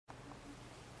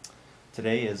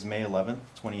Today is May 11th,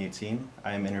 2018.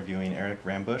 I am interviewing Erik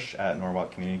Rambusch at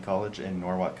Norwalk Community College in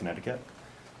Norwalk, Connecticut.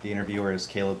 The interviewer is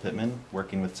Caleb Pittman,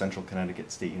 working with Central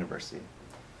Connecticut State University.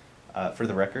 For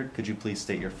the record, could you please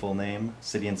state your full name,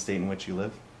 city and state in which you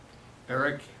live?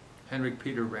 Erik Henrik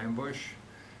Peter Rambusch.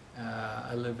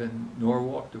 I live in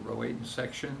Norwalk, the Rowayton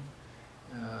section.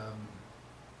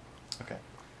 Okay.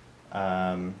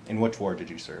 In which war did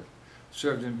you serve?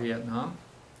 Served in Vietnam.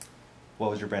 What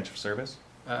was your branch of service?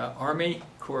 Army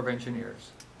Corps of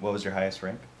Engineers. What was your highest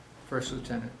rank? First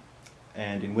lieutenant.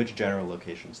 And in which general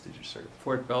locations did you serve?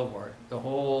 Fort Belvoir, the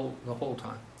whole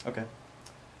time. Okay.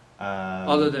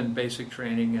 Other than basic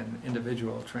training and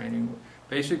individual training.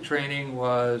 Basic training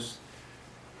was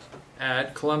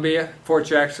at Columbia, Fort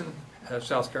Jackson,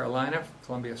 South Carolina,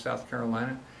 Columbia, South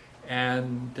Carolina.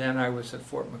 And then I was at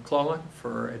Fort McClellan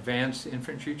for advanced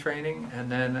infantry training,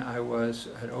 and then I was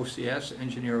at OCS,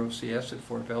 Engineer OCS at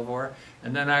Fort Belvoir,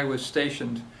 and then I was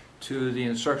stationed to the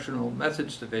Instructional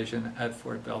Methods Division at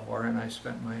Fort Belvoir, and I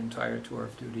spent my entire tour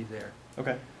of duty there.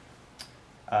 Okay.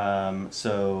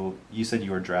 So you said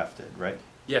you were drafted, right?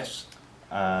 Yes.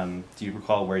 Do you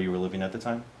recall where you were living at the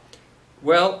time?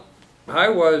 Well, I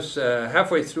was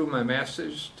halfway through my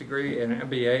master's degree in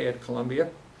MBA at Columbia,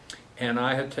 and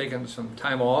I had taken some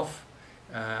time off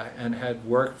and had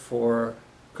worked for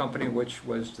a company which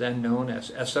was then known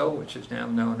as Esso, which is now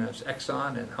known as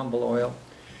Exxon and Humble Oil.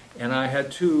 And I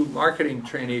had 2 marketing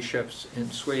traineeships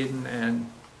in Sweden and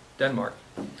Denmark.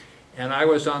 And I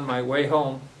was on my way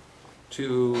home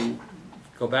to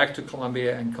go back to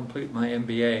Columbia and complete my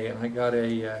MBA, and I got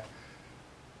a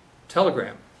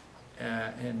telegram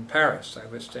in Paris. I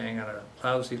was staying at a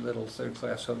lousy little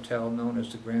third-class hotel known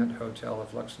as the Grand Hotel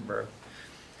of Luxembourg.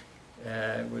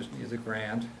 It was near the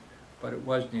Grand, but it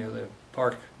was near the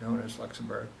park known as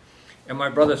Luxembourg. And my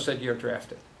brother said, "You're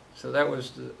drafted." So that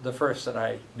was the first that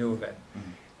I knew of it.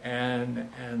 Mm-hmm. And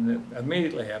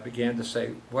immediately I began to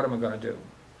say, what am I going to do?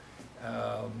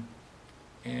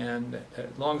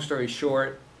 Long story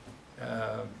short,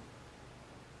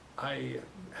 I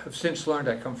have since learned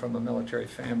I come from a military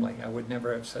family. I would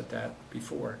never have said that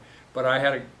before. But I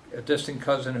had a distant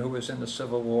cousin who was in the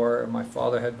Civil War, and my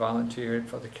father had volunteered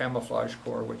for the Camouflage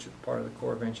Corps, which is part of the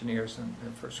Corps of Engineers in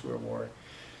the First World War.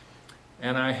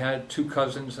 And I had 2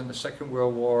 cousins in the Second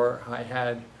World War. I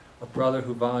had a brother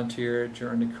who volunteered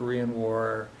during the Korean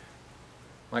War.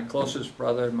 My closest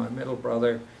brother, my middle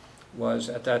brother, was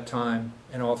at that time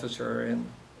an officer in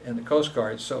the Coast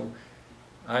Guard. So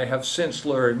I have since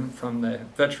learned from the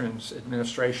Veterans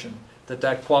Administration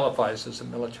that qualifies as a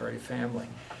military family.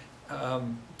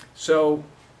 So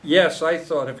yes, I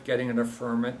thought of getting an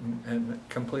affirmant and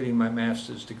completing my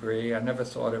master's degree. I never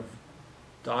thought of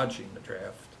dodging the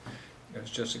draft. It was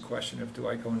just a question of, do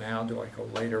I go now, do I go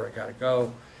later, I gotta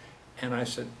go. And I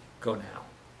said, go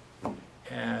now.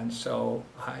 And so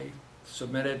I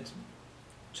submitted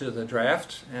to the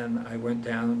draft, and I went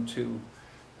down to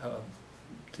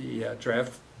the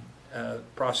draft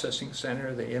processing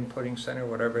center, the inputting center,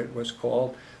 whatever it was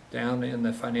called, down in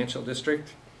the financial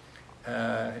district.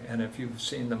 And if you've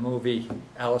seen the movie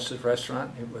Alice's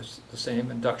Restaurant, it was the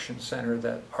same induction center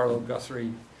that Arlo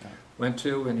Guthrie went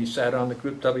to, and he sat on the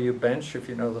Group W bench, if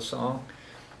you know the song.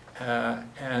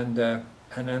 And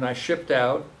then I shipped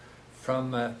out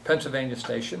from Pennsylvania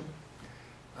Station,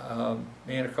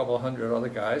 me and a couple of hundred other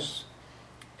guys,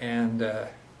 and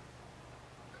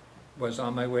was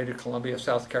on my way to Columbia,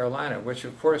 South Carolina, which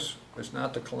of course was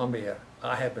not the Columbia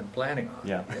I had been planning on.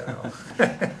 Yeah. You know.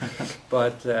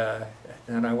 But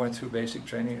then I went through basic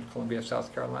training at Columbia,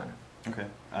 South Carolina. Okay.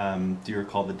 Do you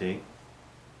recall the date?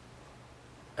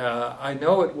 I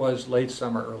know it was late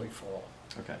summer, early fall.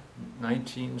 Okay.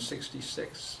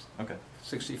 1966. Okay.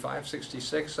 65,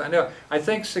 66. I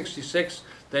think 66.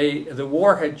 The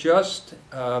war had just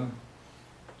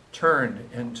turned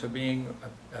into being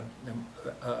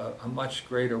a much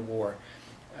greater war.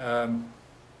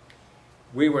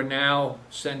 We were now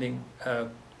sending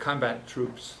combat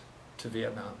troops to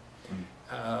Vietnam.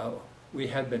 We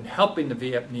had been helping the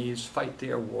Vietnamese fight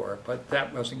their war, but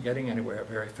that wasn't getting anywhere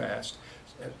very fast.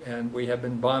 And we had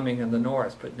been bombing in the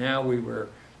north, but now we were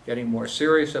getting more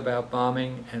serious about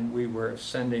bombing, and we were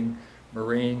sending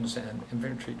Marines and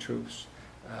infantry troops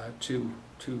to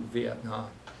Vietnam.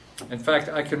 In fact,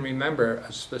 I can remember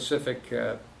a specific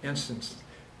instance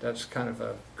that's kind of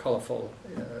a colorful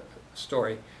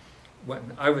story.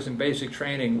 When I was in basic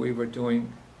training, we were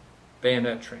doing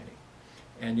bayonet training.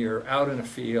 And you're out in a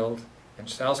field in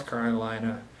South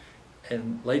Carolina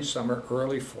in late summer,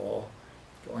 early fall,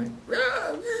 going,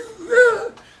 rah,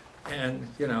 rah, and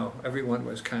you know, everyone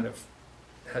was kind of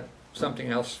had something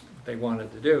else they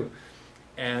wanted to do.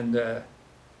 And the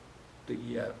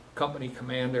company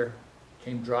commander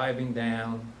came driving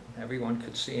down. Everyone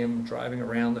could see him driving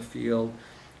around the field,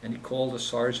 and he called the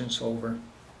sergeants over.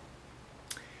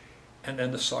 And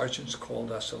then the sergeants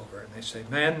called us over, and they said,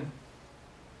 "Men,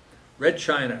 Red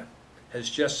China has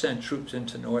just sent troops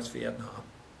into North Vietnam."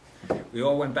 We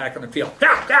all went back on the field,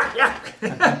 yeah, yeah,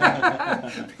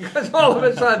 yeah, because all of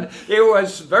a sudden it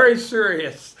was very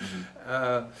serious.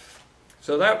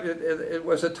 So that it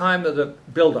was a time of the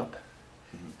build-up.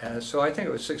 So I think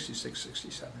it was 66,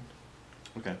 67.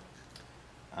 Okay.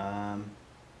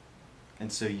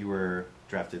 And so you were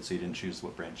drafted, so you didn't choose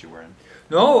what branch you were in?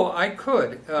 No, I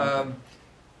could.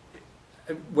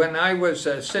 When I was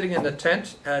sitting in the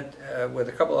tent with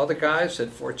a couple other guys at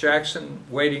Fort Jackson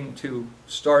waiting to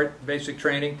start basic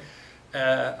training,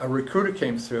 a recruiter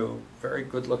came through, very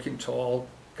good-looking, tall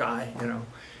guy, you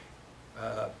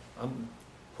know.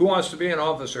 Who wants to be an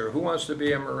officer? Who wants to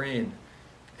be a Marine?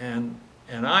 And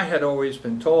I had always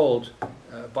been told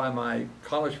by my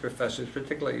college professors,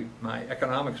 particularly my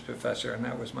economics professor, and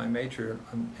that was my major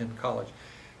in college,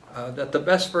 that the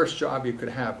best first job you could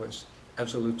have was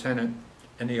as a lieutenant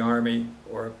in the Army,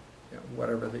 or you know,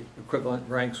 whatever the equivalent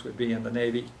ranks would be in the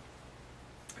Navy,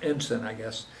 ensign, I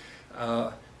guess,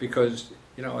 because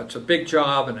you know it's a big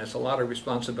job and it's a lot of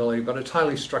responsibility, but it's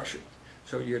highly structured.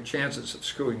 So your chances of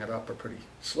screwing it up are pretty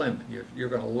slim. You're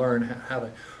going to learn how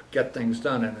to get things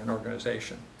done in an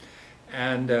organization.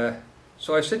 And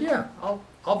so I said, yeah, I'll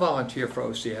volunteer for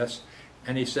OCS.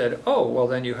 And he said, oh, well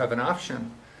then you have an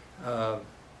option.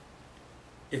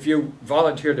 If you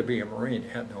volunteered to be a Marine, you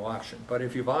had no option. But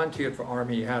if you volunteered for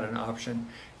Army, you had an option.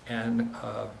 And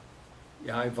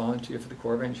yeah, I volunteered for the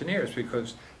Corps of Engineers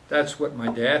because that's what my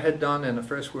dad had done in the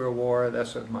First World War.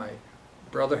 That's what my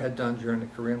brother had done during the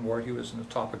Korean War. He was in the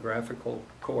topographical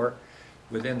corps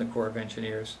within the Corps of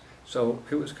Engineers. So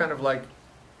it was kind of like,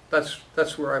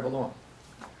 that's where I belong.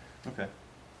 Okay.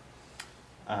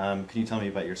 Can you tell me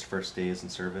about your first days in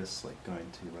service, like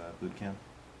going to boot camp?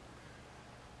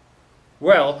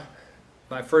 Well,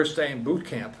 my first day in boot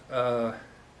camp, I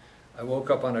woke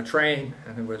up on a train,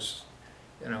 and there was,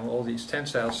 you know, all these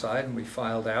tents outside, and we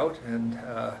filed out, and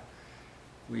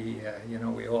you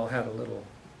know, we all had a little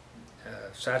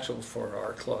satchel for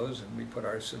our clothes, and we put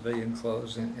our civilian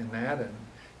clothes in that, and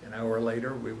an hour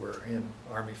later we were in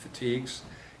Army fatigues,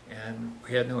 and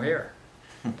we had no hair.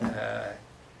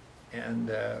 And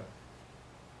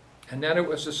then it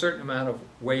was a certain amount of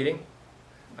waiting.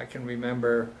 I can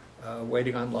remember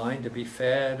waiting online to be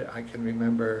fed. I can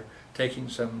remember taking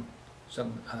some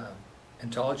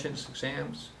intelligence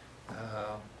exams,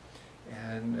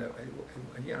 and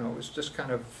you know, it was just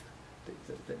kind of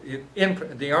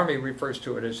the Army refers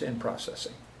to it as in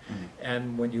processing,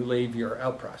 and when you leave, you're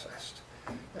out processed.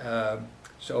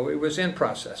 So it was in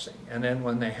processing, and then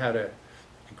when they had a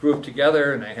group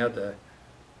together and they had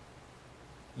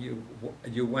you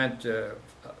went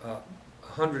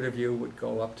 100 of you would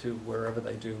go up to wherever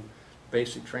they do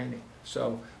basic training.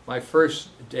 So my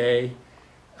first day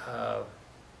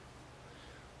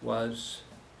was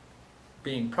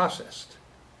being processed,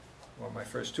 or my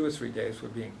first 2 or 3 days were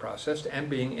being processed and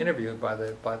being interviewed by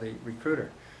the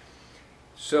recruiter.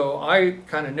 So I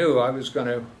kind of knew I was going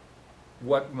to,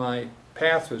 what my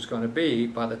path was going to be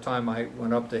by the time I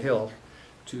went up the hill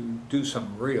to do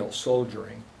some real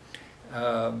soldiering.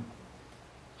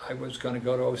 I was going to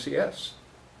go to OCS.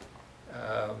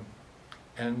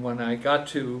 And when I got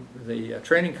to the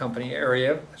training company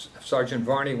area, Sergeant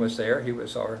Varney was there. He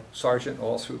was our sergeant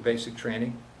all through basic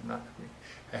training.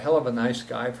 A hell of a nice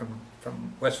guy from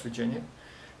West Virginia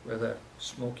with a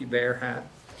Smokey Bear hat.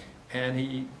 And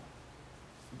he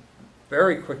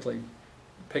very quickly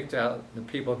picked out the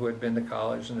people who had been to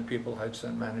college and the people who had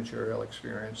some managerial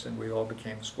experience, and we all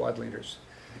became squad leaders.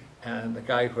 And the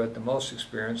guy who had the most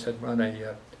experience had run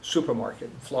a supermarket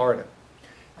in Florida,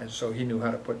 and so he knew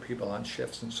how to put people on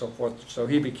shifts and so forth. So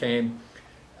he became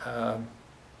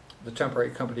the temporary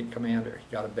company commander.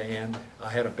 He got a band. I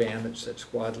had a band that said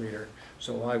squad leader,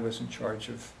 so I was in charge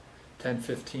of 10,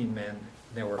 15 men.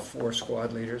 There were 4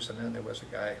 squad leaders, and then there was a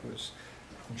guy who was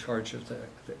in charge of the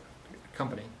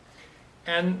company.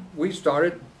 And we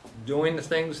started doing the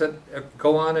things that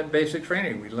go on in basic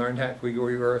training. We learned how, we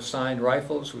were assigned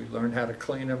rifles, we learned how to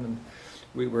clean them, and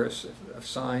we were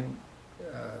assigned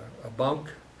a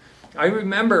bunk. I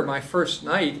remember my first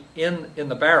night in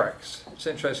the barracks. It's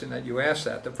interesting that you asked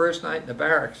that. The first night in the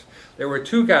barracks, there were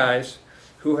 2 guys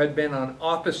who had been on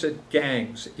opposite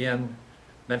gangs in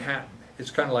Manhattan.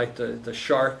 It's kind of like the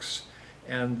Sharks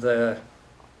and the,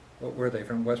 what were they,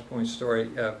 from West Point Story?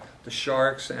 The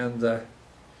Sharks and the,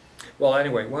 well,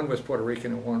 anyway, one was Puerto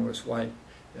Rican and one was white.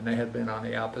 and they had been on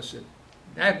the opposite.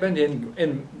 They had been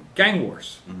in gang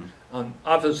wars on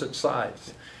opposite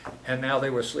sides, and now they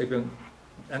were sleeping,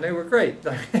 and they were great.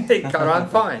 They got on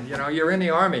fine. You know, you're in the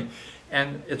Army,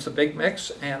 and it's a big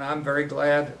mix, and I'm very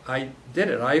glad I did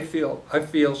it. I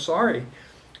feel sorry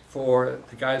for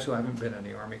the guys who haven't been in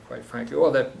the Army, quite frankly,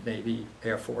 or the Navy,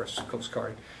 Air Force, Coast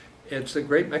Guard. It's a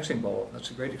great mixing bowl.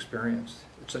 It's a great experience.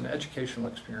 It's an educational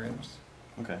experience.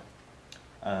 Okay.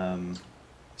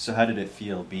 So how did it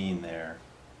feel being there,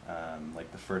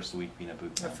 like the first week being at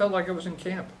boot camp? I felt like I was in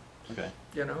camp. Okay.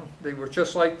 You know, they were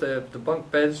just like the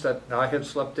bunk beds that I had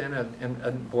slept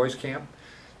in boys' camp.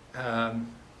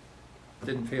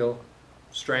 Didn't feel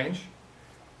strange.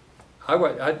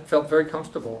 I felt very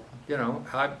comfortable. You know,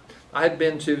 I had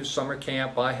been to summer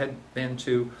camp. I had been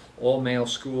to all-male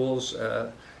schools.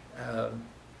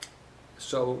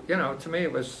 So, you know, to me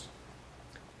it was,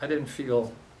 I didn't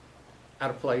feel out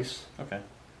of place. Okay.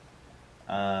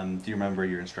 Do you remember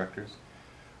your instructors?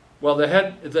 Well,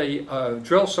 the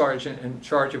drill sergeant in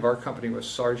charge of our company was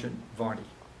Sergeant Varney.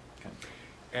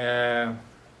 Okay.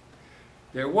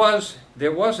 There was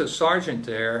a sergeant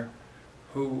there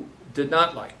who did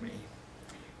not like me,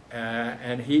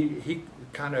 and he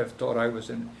kind of thought I was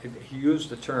he used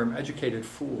the term educated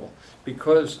fool,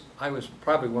 because I was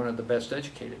probably one of the best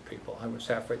educated people. I was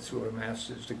halfway through a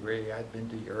master's degree. I'd been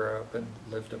to Europe and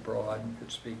lived abroad and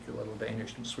could speak a little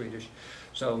Danish and Swedish.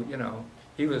 So, you know,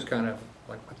 he was kind of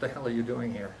like, what the hell are you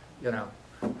doing here? You know,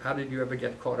 how did you ever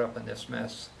get caught up in this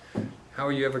mess? How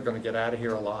are you ever going to get out of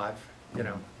here alive? You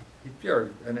know,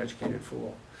 you're an educated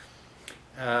fool.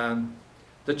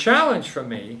 The challenge for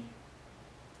me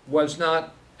was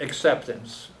not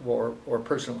acceptance or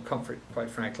personal comfort, quite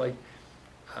frankly.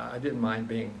 I didn't mind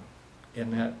being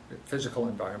in that physical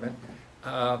environment,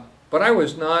 but I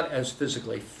was not as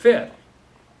physically fit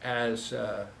as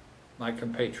my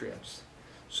compatriots.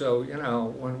 So, you know,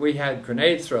 when we had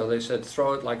grenade throw, they said,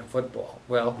 throw it like a football.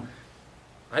 Well,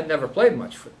 I'd never played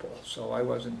much football, so I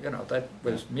wasn't, you know, that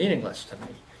was meaningless to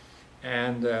me.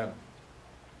 And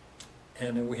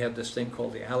then we had this thing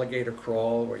called the alligator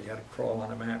crawl, where you had to crawl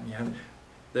on a mat. And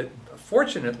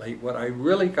fortunately, what I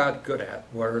really got good at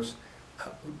was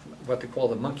what they call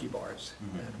the monkey bars.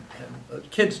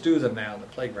 And kids do them now in the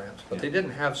playgrounds, but they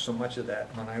didn't have so much of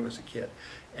that when I was a kid.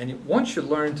 And once you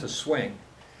learn to swing,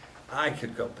 I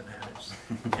could go bananas.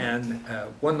 And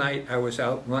one night I was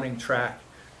out running track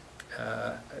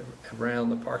around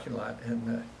the parking lot,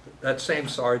 and that same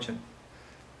sergeant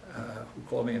who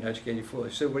called me an educated fool,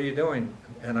 he said, what are you doing?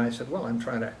 And I said, well, I'm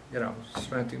trying to, you know,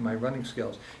 strengthen my running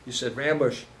skills. He said,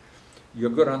 Rambusch, you're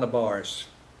good on the bars.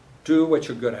 Do what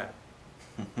you're good at.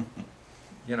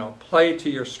 You know, play to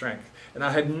your strength. And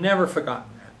I had never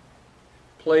forgotten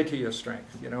that. Play to your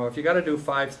strength. You know, if you got to do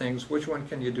 5 things, which one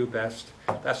can you do best?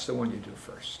 That's the one you do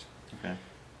first. Okay.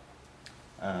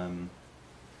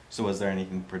 So was there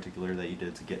anything particular that you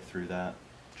did to get through that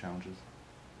challenges?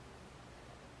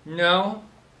 No.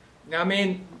 I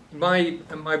mean,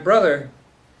 my brother,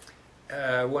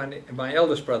 when my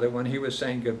eldest brother, when he was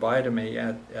saying goodbye to me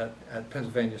at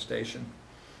Pennsylvania Station,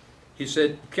 he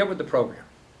said, get with the program.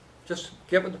 Just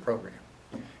get with the program.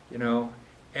 You know,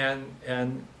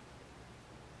 and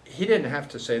he didn't have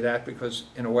to say that, because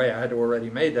in a way I had already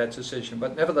made that decision,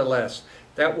 but nevertheless,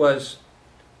 that was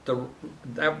the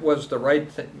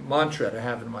right mantra to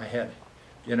have in my head.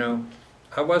 You know,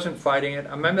 I wasn't fighting it.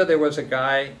 I remember there was a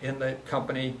guy in the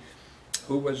company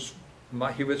who was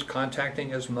contacting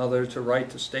his mother to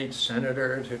write to state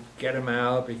senator to get him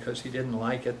out because he didn't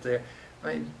like it there.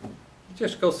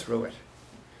 Just go through it.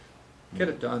 Get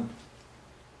it done.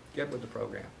 Get with the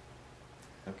program.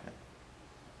 Okay.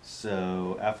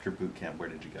 So after boot camp, where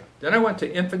did you go? Then I went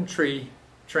to infantry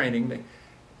training,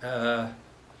 and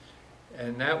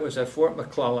that was at Fort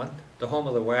McClellan, the home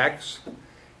of the WACs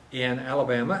in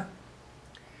Alabama.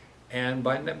 And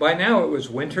by now it was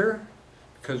winter,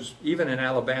 because even in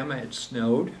Alabama it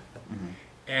snowed.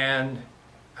 And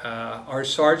our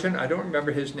sergeant, I don't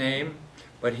remember his name,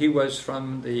 but he was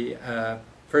from the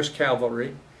 1st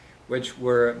Cavalry, which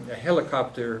were a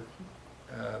helicopter.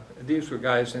 These were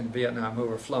guys in Vietnam who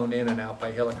were flown in and out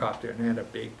by helicopter, and had a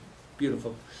big,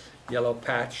 beautiful yellow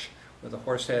patch with a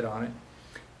horse head on it.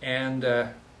 And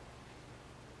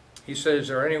he said, is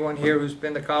there anyone here who's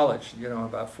been to college? You know,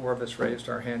 about 4 of us raised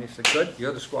our hand. He said, good,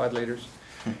 you're the squad leaders.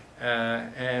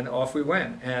 And off we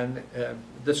went. And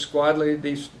the squad leader,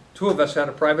 these 2 of us had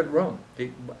a private room.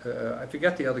 I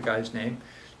forget the other guy's name.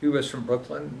 He was from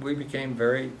Brooklyn. We became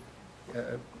very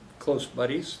close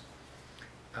buddies.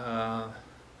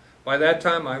 By that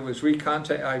time, I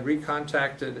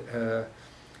recontacted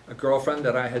a girlfriend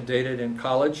that I had dated in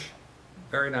college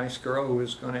very nice girl who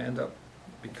was going to end up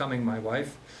becoming my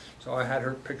wife. So I had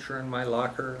her picture in my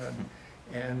locker,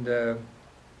 and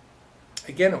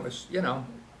again, it was, you know,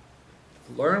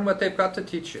 learn what they've got to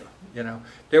teach you. You know,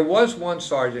 there was one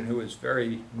sergeant who was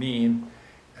very mean,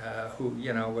 who,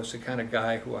 you know, was the kind of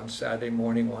guy who on Saturday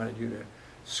morning wanted you to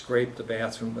scrape the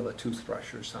bathroom with a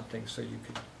toothbrush or something so you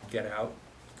could get out,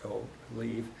 go,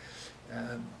 leave.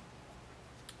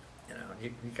 You know,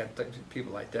 you got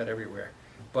people like that everywhere.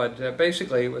 But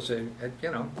basically, it was you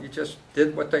know, you just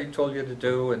did what they told you to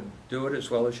do and do it as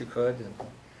well as you could,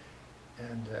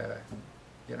 and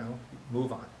you know,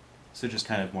 move on. So just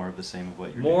kind of more of the same of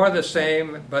what you're More doing. the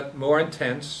same, but more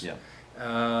intense. Yeah.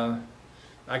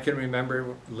 I can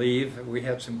remember leave. We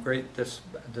had some great, this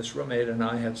roommate and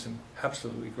I had some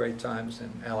absolutely great times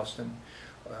in Alliston,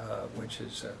 which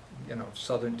is you know,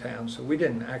 southern town. So we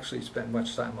didn't actually spend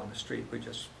much time on the street. We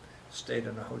just stayed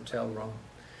in a hotel room,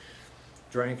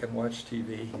 drank and watched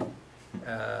TV,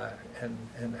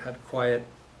 and had quiet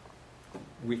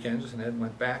weekends, and then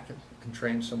went back and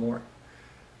trained some more.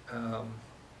 And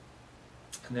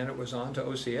then it was on to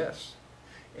OCS.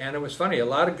 And it was funny, a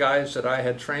lot of guys that I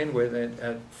had trained with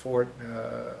at Fort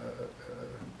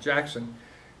Jackson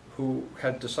who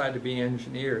had decided to be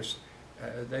engineers,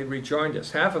 they rejoined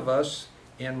us. Half of us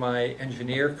in my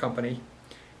engineer company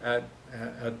at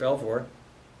Belvoir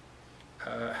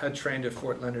had trained at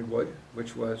Fort Leonard Wood,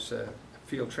 which was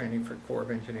field training for Corps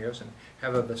of Engineers, and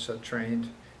half of us had trained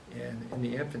in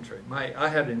the infantry. I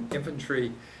had an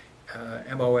infantry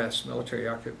MOS, military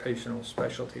occupational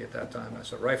specialty at that time,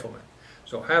 as a rifleman.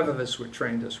 So half of us were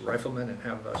trained as riflemen and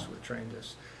half of us were trained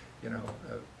as, you know,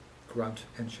 grunt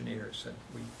engineers, and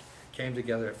we came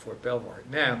together at Fort Belvoir.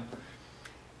 Now,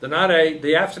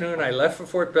 the afternoon I left for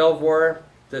Fort Belvoir,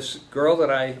 this girl that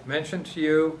I mentioned to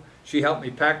you, she helped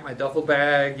me pack my duffel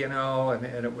bag, you know, and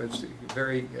it was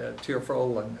very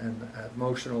tearful and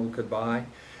emotional goodbye.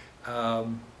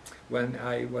 When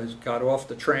I got off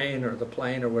the train or the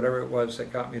plane or whatever it was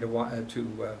that got me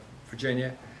to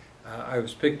Virginia, I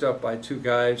was picked up by two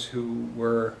guys who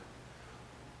were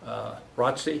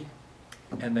ROTC,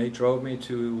 and they drove me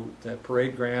to the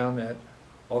parade ground at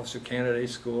Officer Candidate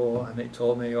School, and they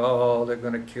told me, oh, they're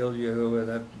going to kill you,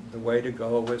 and the way to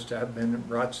go was to have been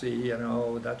ROTC, you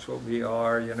know, that's what we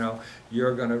are, you know,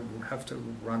 you're going to have to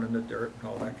run in the dirt and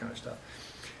all that kind of stuff.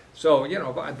 So, you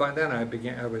know, by then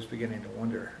I was beginning to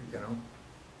wonder, you know.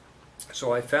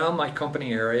 So I found my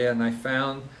company area, and I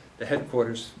found the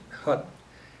headquarters hut,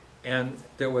 and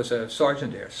there was a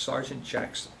sergeant there, Sergeant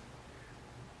Jackson,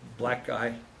 black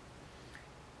guy,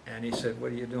 and he said,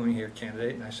 what are you doing here,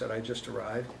 candidate? And I said, I just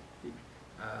arrived.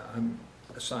 I'm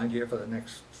assigned here for the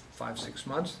next 5-6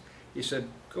 months. He said,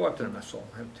 go up to the mess hall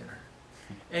and have dinner.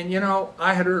 And, you know,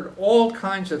 I had heard all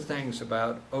kinds of things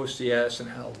about OCS and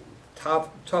how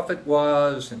tough it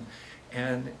was, and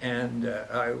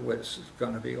I was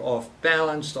going to be off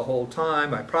balance the whole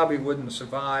time. I probably wouldn't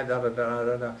survive, da da da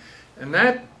da da. And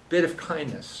that bit of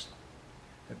kindness,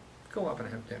 go up and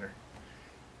have dinner,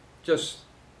 just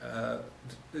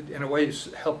in a way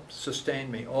helped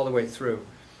sustain me all the way through.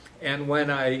 And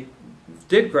when I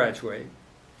did graduate,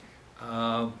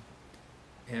 and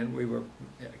we were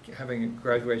having a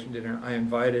graduation dinner, I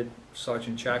invited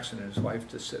Sergeant Jackson and his wife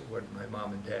to sit with my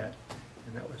mom and dad,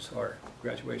 and that was our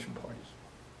graduation parties.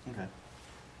 Okay.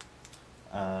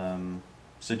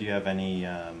 So do you have any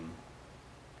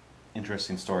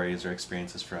interesting stories or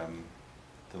experiences from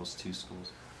those two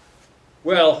schools?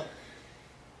 Well,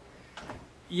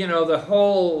 you know, the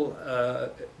whole,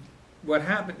 what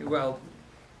happened, well,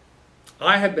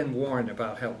 I had been warned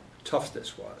about how tough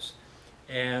this was.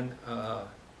 And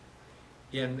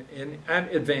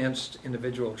at advanced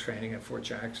individual training at Fort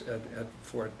Jackson, at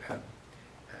Fort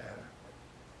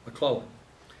McClellan,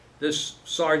 this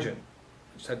sergeant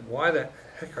said, why the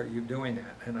heck are you doing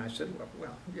that? And I said,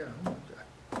 well, you know,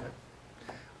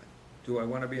 do I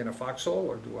want to be in a foxhole,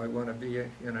 or do I want to be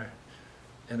in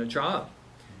a job?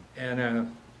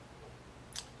 And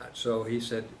so he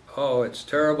said, oh, it's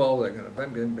terrible, they're going to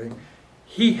bing.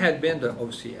 He had been to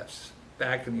OCS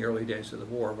back in the early days of the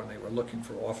war when they were looking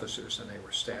for officers and they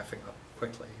were staffing up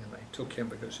quickly, and they took him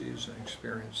because he was an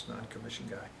experienced non-commissioned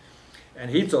guy. And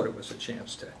he thought it was a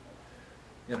chance to,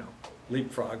 you know,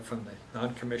 leapfrog from the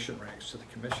non-commissioned ranks to the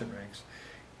commissioned ranks,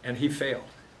 and he failed.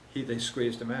 They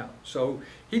squeezed him out. So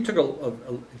he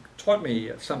taught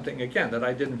me something again that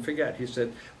I didn't forget. He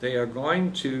said, they are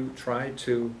going to try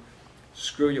to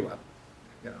screw you up.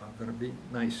 You know, I'm going to be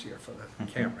nice here for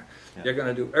the camera. Yeah. They're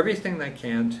going to do everything they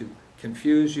can to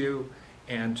confuse you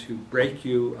and to break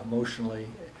you emotionally.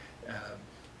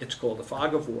 It's called the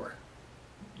fog of war.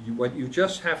 What you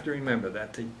just have to remember,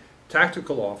 that the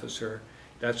tactical officer,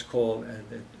 that's called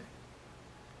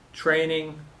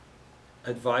training,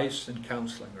 advice, and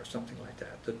counseling, or something like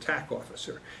that. The TAC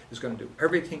officer is going to do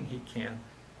everything he can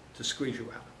to squeeze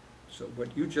you out. So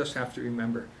what you just have to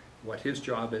remember what his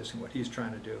job is and what he's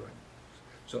trying to do.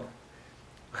 So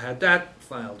I had that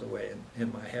filed away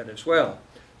in my head as well.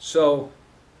 So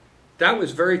that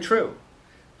was very true.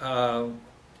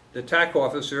 The TAC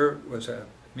officer was a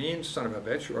mean son of a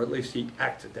bitch, or at least he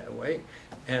acted that way,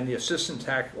 and the assistant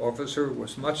TAC officer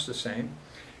was much the same,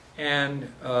 and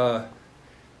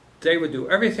they would do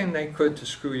everything they could to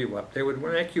screw you up. They would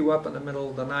wake you up in the middle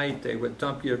of the night. They would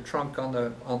dump your trunk on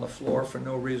the floor for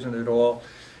no reason at all.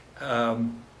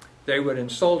 They would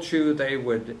insult you. They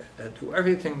would do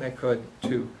everything they could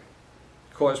to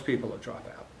cause people to drop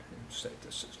out and say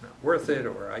this is not worth it,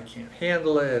 or I can't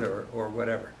handle it, or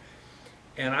whatever.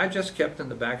 And I just kept in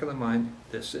the back of the mind,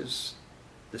 this is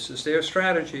their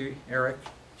strategy, Eric.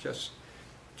 Just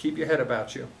keep your head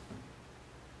about you.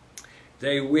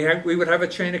 We would have a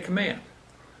chain of command,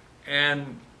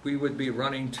 and we would be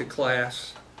running to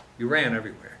class. You ran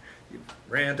everywhere. You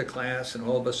ran to class, and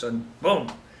all of a sudden,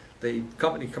 boom, the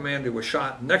company commander was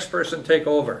shot. Next person take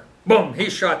over. Boom,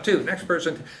 he's shot too. Next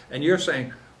person, and you're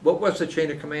saying, what was the chain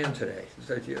of command today?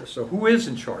 So who is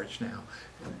in charge now?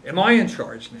 Am I in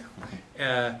charge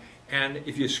now? And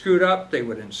if you screwed up, they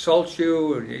would insult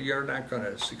you. You're not going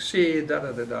to succeed. Da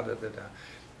da da da da da.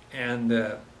 And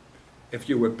if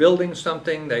you were building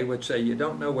something, they would say you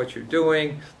don't know what you're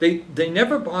doing. They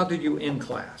never bothered you in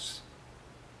class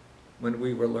when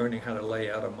we were learning how to lay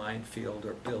out a minefield,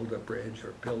 or build a bridge,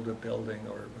 or build a building,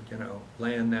 or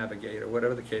land navigate, or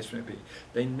whatever the case may be.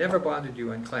 They never bothered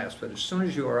you in class, but as soon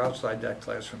as you were outside that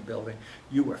classroom building,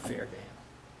 you were fair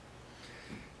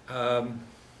game.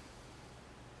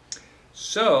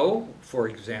 So, for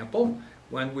example,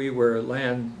 when we were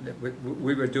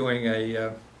doing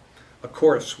a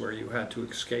course where you had to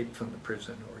escape from the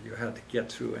prison, or you had to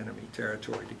get through enemy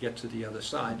territory to get to the other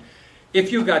side. If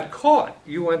you got caught,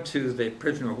 you went to the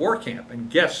prisoner of war camp, and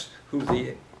guess who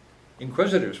the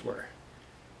inquisitors were?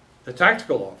 The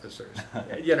tactical officers. And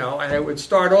it would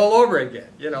start all over again.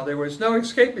 There was no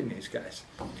escaping these guys.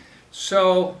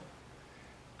 So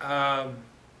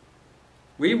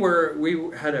we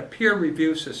had a peer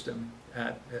review system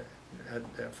at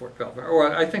Fort Belvoir,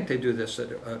 or I think they do this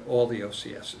at all the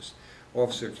OCSs,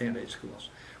 Officer Candidate Schools,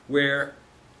 where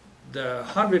the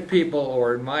 100 people,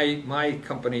 or in my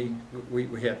company,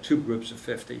 we had 2 groups of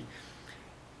 50.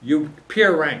 You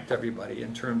peer ranked everybody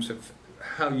in terms of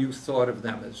how you thought of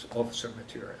them as officer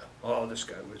material. Oh, this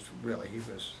guy was he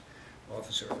was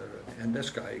officer, and this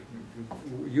guy,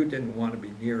 you didn't want to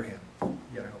be near him,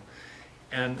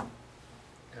 And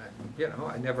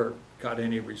I never got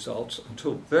any results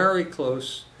until very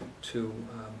close to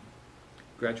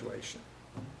graduation.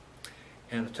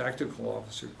 And the tactical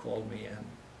officer called me in,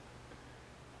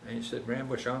 and he said,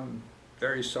 Rambusch, I'm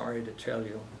very sorry to tell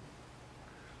you,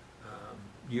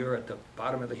 you're at the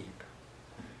bottom of the heap.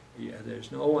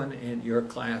 There's no one in your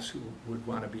class who would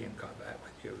want to be in combat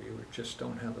with you. You just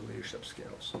don't have the leadership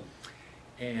skills.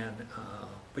 And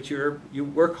but you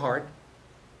work hard.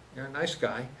 You're a nice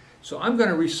guy. So I'm going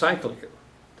to recycle you.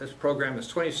 This program is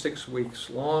 26 weeks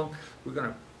long. We're going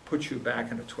to put you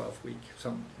back in a 12-week,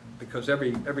 because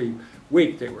every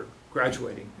week they were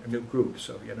graduating a new group.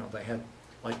 So they had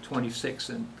like 26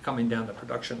 and coming down the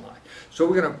production line. So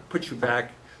we're going to put you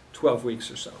back 12 weeks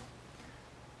or so.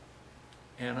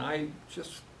 And I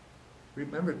just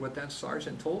remembered what that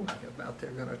sergeant told me about they're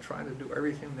going to try to do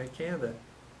everything they can to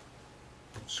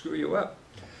screw you up.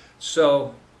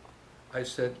 So I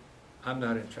said, I'm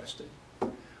not interested.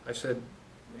 I said,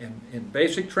 in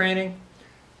basic training,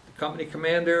 the company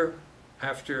commander,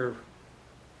 after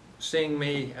seeing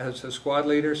me as a squad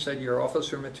leader, said, you're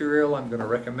officer material, I'm going to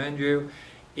recommend you.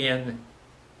 In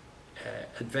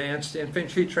advanced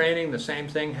infantry training, the same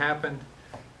thing happened.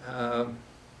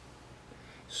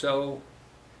 So,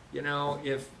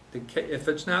 if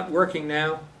it's not working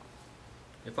now,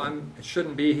 if I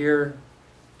shouldn't be here,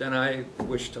 then I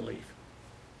wish to leave.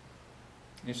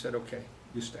 He said, okay,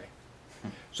 you stay.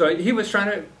 So he was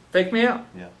trying to fake me out.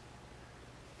 Yeah.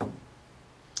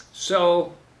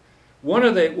 So one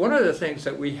of the things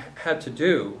that we had to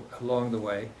do along the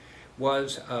way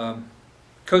was,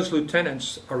 because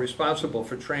lieutenants are responsible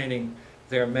for training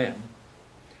their men,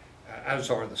 as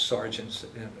are the sergeants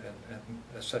and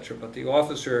etc. But the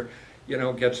officer,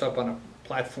 gets up on a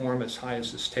platform as high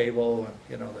as this table,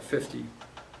 and the 50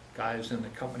 guys in the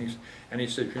companies, and he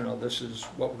said, this is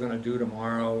what we're going to do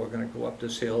tomorrow. We're going to go up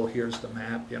this hill. Here's the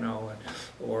map,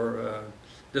 or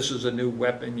this is a new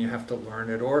weapon, you have to learn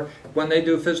it. Or when they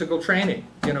do physical training,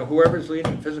 you know, whoever's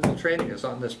leading physical training is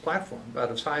on this platform,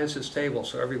 about as high as this table,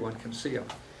 so everyone can see them.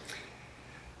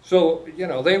 So, you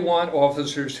know, they want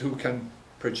officers who can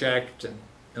project and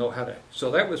know how to.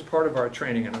 So that was part of our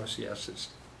training in OCS.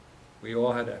 We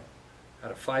all had a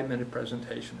 5-minute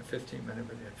presentation, a 15-minute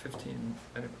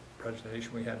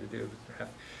presentation we had to do.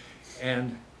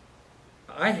 And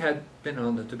I had been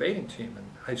on the debating team in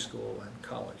high school and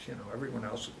college. You know, everyone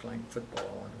else was playing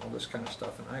football and all this kind of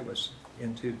stuff, and I was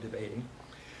into debating.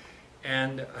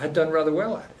 And I had done rather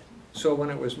well at it. So when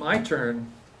it was my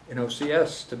turn in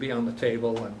OCS to be on the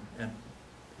table, and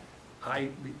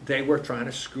they were trying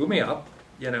to screw me up,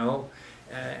 you know,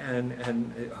 and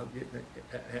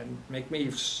make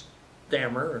me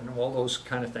stammer and all those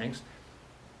kind of things.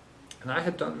 And I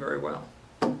had done very well.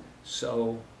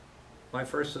 So my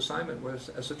first assignment was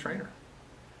as a trainer.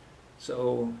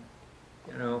 So,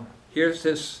 you know, here's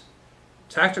this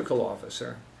tactical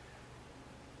officer.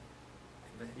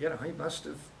 You know, he must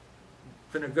have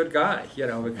been a good guy, you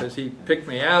know, because he picked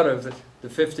me out of the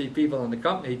 50 people in the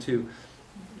company to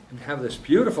have this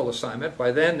beautiful assignment.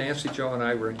 By then, Nancy Jo and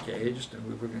I were engaged, and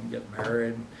we were going to get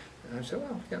married. And I said,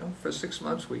 well, you know, for 6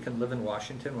 months we can live in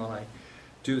Washington while I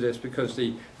do this, because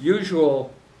the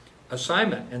usual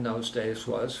assignment in those days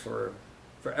was for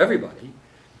everybody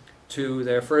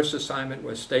their first assignment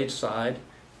was stateside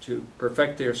to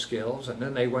perfect their skills, and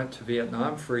then they went to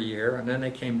Vietnam for a year, and then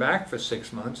they came back for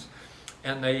 6 months,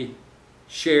 and they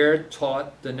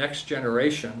taught the next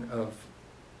generation of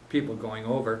people going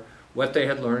over what they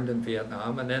had learned in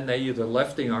Vietnam, and then they either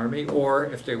left the Army, or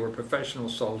if they were professional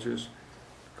soldiers,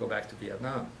 go back to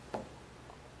Vietnam.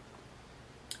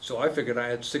 So I figured I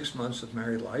had 6 months of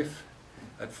married life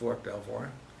at Fort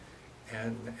Belvoir,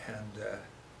 and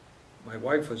my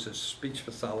wife was is a speech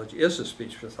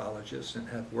pathologist, and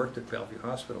had worked at Bellevue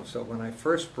Hospital. So when I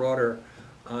first brought her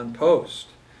on post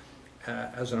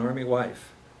as an Army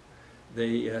wife,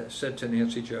 they said to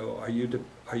Nancy Jo, are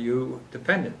you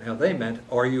dependent? Now they meant,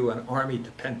 are you an Army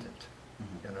dependent?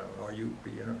 Mm-hmm. You know, are you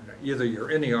know, either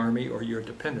you're in the Army or you're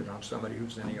dependent on somebody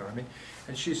who's in the Army.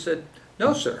 And she said,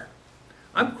 no, sir,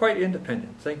 I'm quite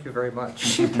independent. Thank you very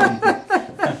much.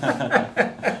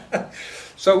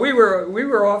 So we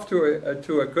were off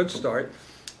to a good start.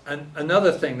 And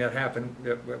another thing that happened,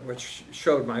 which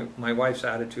showed my wife's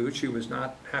attitude, she was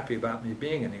not happy about me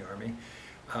being in the Army,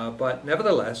 but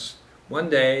nevertheless, one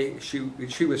day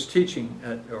she was teaching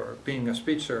or being a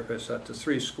speech therapist at the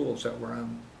 3 schools that were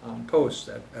on post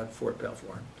at Fort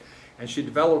Belvoir, and she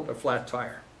developed a flat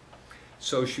tire.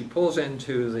 So she pulls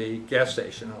into the gas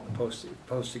station, on the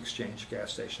post exchange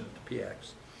gas station at the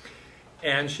PX,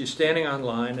 and she's standing on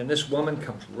line, and this woman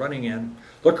comes running in,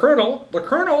 the colonel, the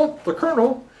colonel, the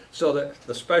colonel. So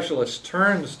the specialist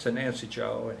turns to Nancy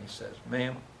Jo and he says,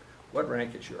 ma'am, what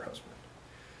rank is your husband?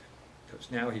 Because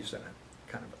now he's in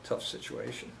a kind of a tough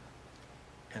situation.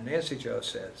 And Nancy Jo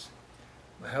says,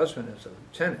 my husband is a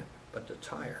lieutenant, but the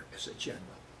tire is a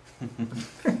general.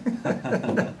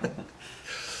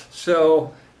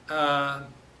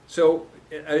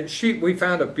 We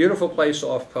found a beautiful place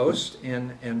off post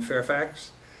in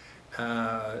Fairfax,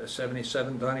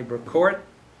 77 Donnybrook Court,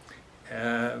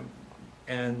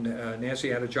 and Nancy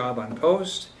had a job on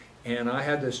post, and I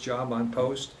had this job on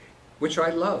post, which I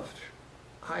loved.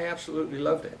 I absolutely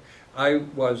loved it. I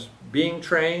was being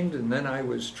trained, and then I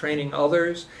was training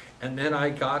others, and then I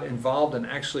got involved in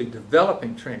actually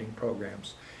developing training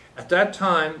programs. At that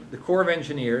time, the Corps of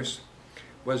Engineers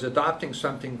was adopting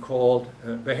something called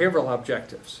behavioral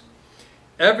objectives.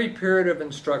 Every period of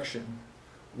instruction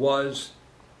was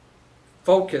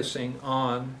focusing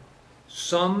on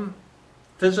some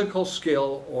physical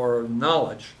skill or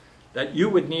knowledge that you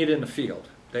would need in the field.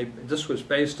 This was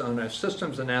based on a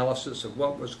systems analysis of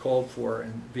what was called for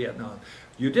in Vietnam.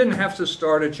 You didn't have to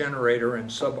start a generator in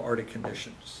subarctic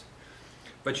conditions,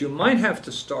 but you might have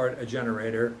to start a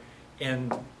generator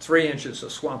in 3 inches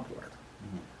of swamp water.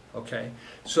 Okay,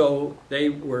 so they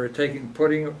were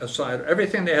putting aside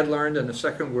everything they had learned in the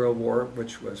Second World War,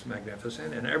 which was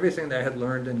magnificent, and everything they had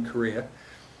learned in Korea,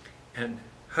 and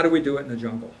how do we do it in the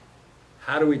jungle?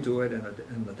 How do we do it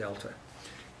in the Delta?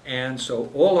 And so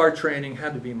all our training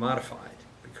had to be modified,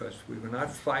 because we were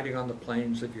not fighting on the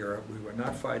plains of Europe, we were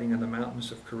not fighting in the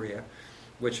mountains of Korea,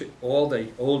 which all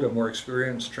the older, more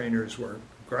experienced trainers were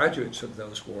graduates of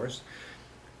those wars.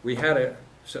 We had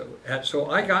So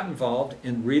I got involved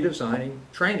in redesigning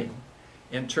training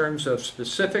in terms of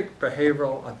specific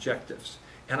behavioral objectives.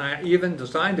 And I even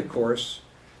designed a course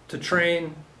to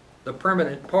train the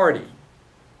permanent party,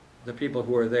 the people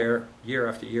who are there year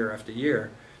after year after year,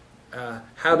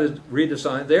 how to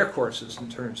redesign their courses in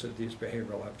terms of these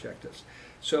behavioral objectives.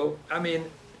 So, I mean,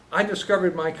 I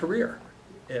discovered my career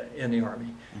in the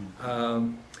Army,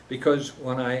 because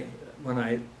when I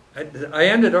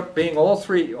ended up being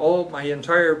all my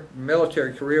entire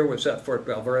military career was at Fort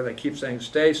Belvoir. They keep saying,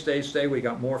 stay, stay, stay, we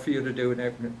got more for you to do,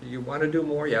 and you want to do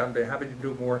more? Yeah, I'd be happy to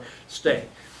do more, stay.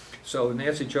 So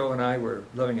Nancy, Joe, and I were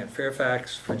living in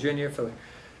Fairfax, Virginia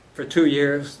for 2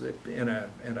 years in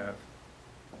a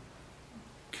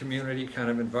community kind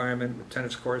of environment with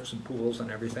tennis courts and pools and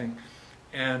everything.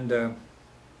 And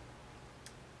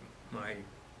my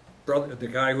brother, the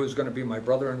guy who was going to be my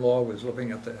brother-in-law, was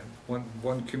living at the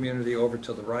one community over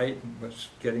to the right, and was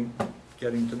getting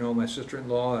to know my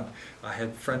sister-in-law, and I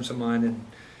had friends of mine in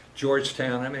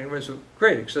Georgetown. I mean, it was a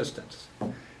great existence.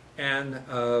 And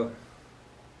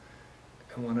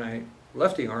when I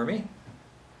left the Army,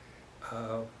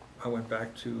 I went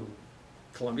back to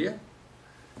Columbia.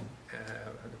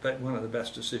 But one of the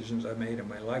best decisions I made in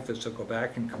my life is to go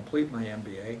back and complete my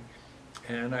MBA,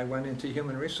 and I went into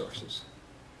human resources.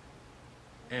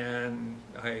 And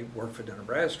I worked for Dun &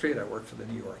 Bradstreet, I worked for the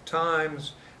New York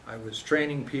Times, I was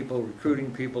training people,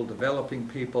 recruiting people, developing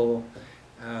people,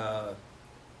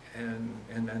 and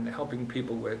then helping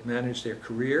people manage their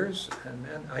careers, and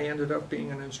then I ended up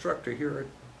being an instructor here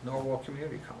at Norwalk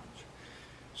Community College.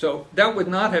 So that would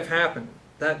not have happened,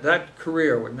 that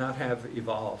career would not have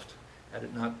evolved had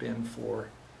it not been for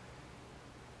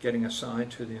getting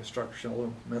assigned to the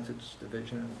Instructional Methods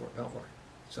Division at Fort Belvoir.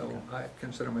 So okay. I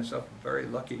consider myself a very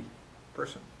lucky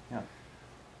person. Yeah.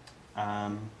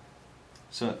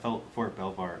 So at Fort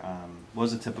Belvoir, what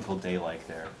was a typical day like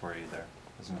there for you there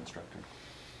as an instructor?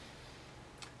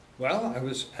 Well, I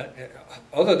was,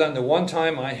 other than the one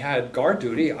time I had guard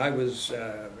duty, I was,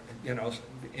 in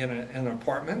an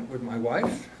apartment with my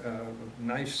wife, a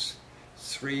nice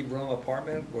 3-room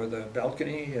apartment with a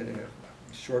balcony and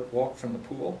a short walk from the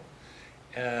pool.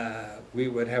 We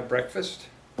would have breakfast.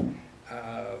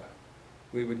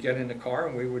 We would get in the car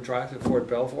and we would drive to Fort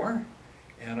Belvoir,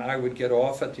 and I would get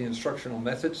off at the Instructional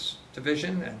Methods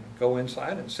Division and go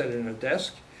inside and sit in a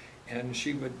desk, and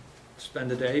she would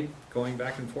spend the day going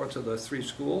back and forth to the 3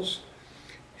 schools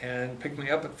and pick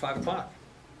me up at 5 o'clock,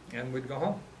 and we'd go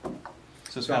home.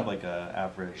 So it's kind of like an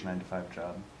average 9-to-5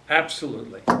 job?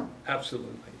 Absolutely,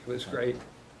 absolutely. It was great.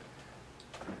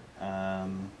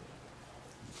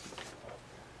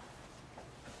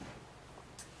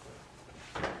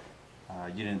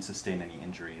 You didn't sustain any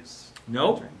injuries?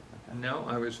 Nope. Okay. No,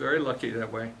 I was very lucky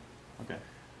that way. Okay.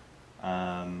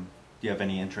 Do you have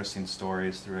any interesting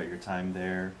stories throughout your time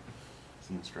there as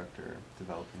an instructor,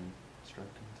 developing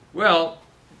instructing? Well,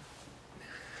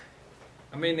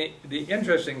 I mean, the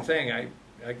interesting thing I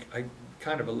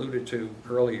kind of alluded to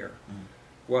earlier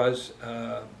was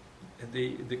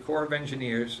the Corps of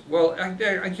Engineers. Well,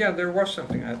 yeah, there was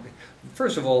something.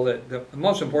 First of all, the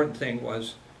most important thing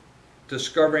was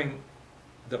discovering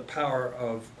the power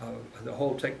of the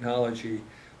whole technology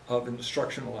of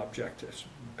instructional objectives,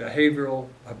 behavioral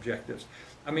objectives.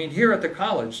 I mean, here at the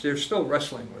college, they're still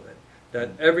wrestling with it.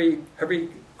 That every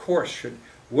course should,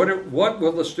 what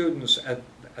will the students at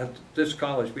this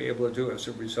college be able to do as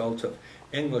a result of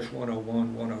English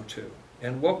 101, 102?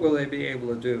 And what will they be able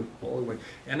to do all the way?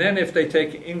 And then if they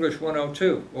take English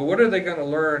 102, well, what are they going to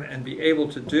learn and be able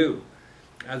to do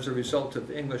as a result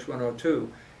of English 102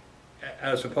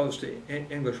 as opposed to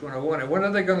English 101? And what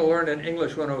are they going to learn in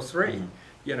English 103?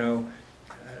 You know,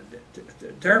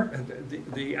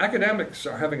 the academics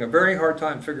are having a very hard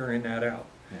time figuring that out.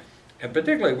 And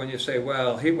particularly when you say,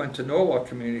 well, he went to Norwalk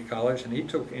Community College and he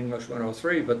took English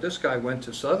 103, but this guy went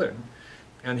to Southern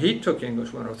and he took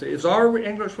English 103. Is our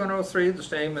English 103 the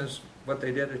same as what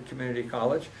they did at community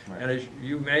college? Right. And as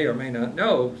you may or may not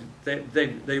know,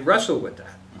 they wrestle with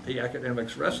that. The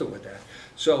academics wrestle with that.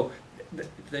 So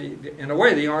in a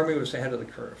way, the Army was ahead of the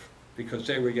curve because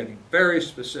they were getting very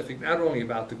specific, not only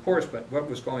about the course, but what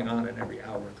was going on in every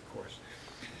hour of the course.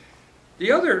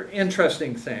 The other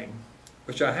interesting thing,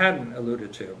 which I hadn't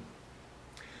alluded to,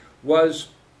 was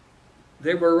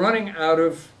they were running out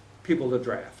of people to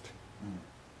draft.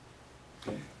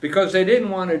 Because they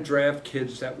didn't want to draft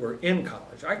kids that were in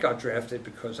college. I got drafted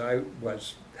because I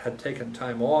had taken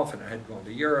time off and I had gone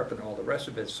to Europe and all the rest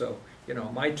of it. So, you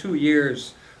know, my 2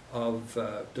 years of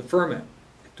deferment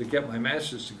to get my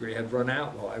master's degree had run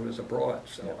out while I was abroad.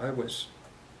 So I was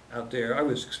out there, I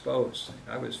was exposed,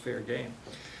 I was fair game.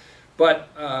 But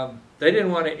they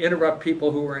didn't want to interrupt people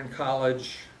who were in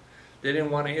college. They didn't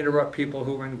want to interrupt people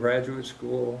who were in graduate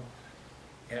school.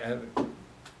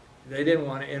 They didn't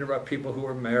want to interrupt people who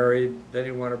were married. They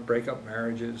didn't want to break up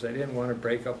marriages. They didn't want to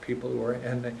break up people who were,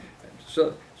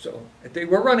 So they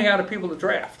were running out of people to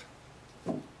draft.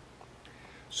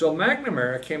 So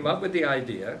McNamara came up with the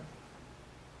idea,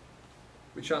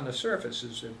 which on the surface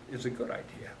is a good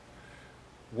idea.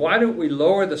 Why don't we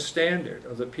lower the standard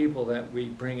of the people that we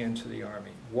bring into the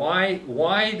Army?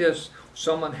 Why does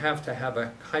someone have to have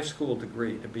a high school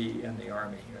degree to be in the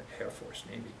Army, Air Force,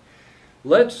 Navy?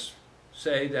 Let's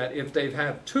say that if they've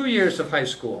had 2 years of high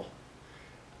school,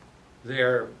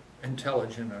 they're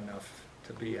intelligent enough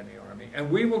to be in the Army.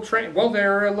 And we will train, well,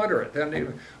 they're illiterate.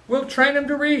 Then we'll train them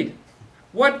to read.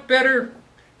 What better,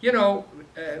 you know,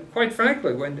 quite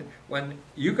frankly, when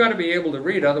you got to be able to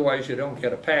read, otherwise you don't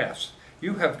get a pass.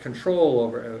 You have control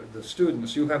over the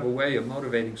students. You have a way of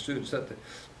motivating students that the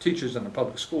teachers in the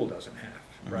public school doesn't have,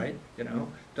 right? You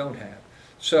know, don't have.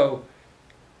 So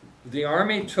the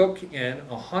Army took in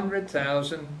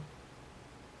 100,000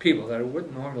 people that it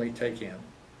wouldn't normally take in.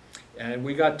 And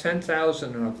we got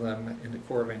 10,000 of them in the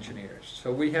Corps of Engineers.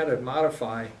 So we had to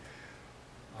modify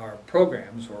our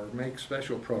programs or make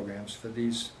special programs for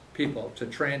these people to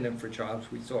train them for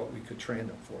jobs we thought we could train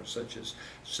them for, such as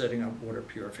setting up water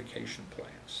purification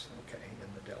plants, okay, in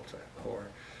the Delta,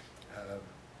 or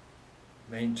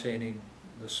maintaining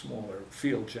the smaller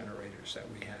field generators that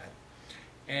we had.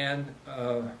 And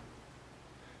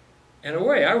in a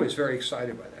way, I was very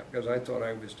excited by that because I thought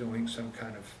I was doing some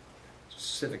kind of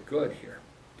civic good here.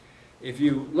 If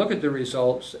you look at the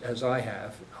results, as I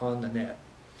have, on the net,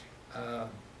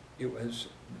 it was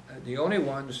the only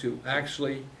ones who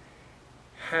actually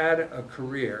had a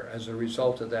career as a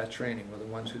result of that training were the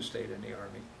ones who stayed in the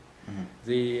Army. Mm-hmm.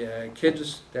 The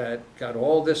kids that got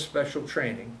all this special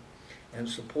training and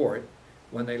support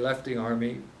when they left the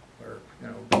Army were, you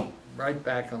know, right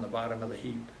back on the bottom of the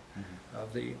heap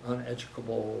of the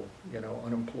uneducable, you know,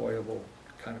 unemployable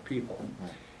kind of people.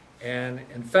 Right. And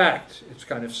in fact, it's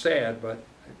kind of sad, but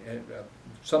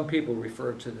some people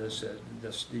refer to this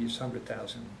as these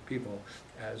 100,000 people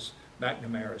as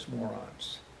McNamara's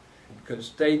morons,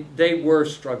 because they were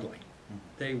struggling.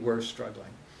 They were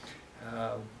struggling.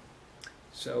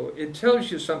 So it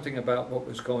tells you something about what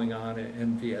was going on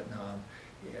in Vietnam.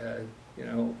 You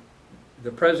know,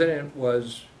 the president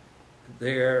was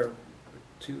there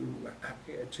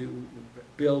to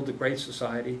build a great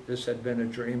society. This had been a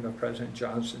dream of President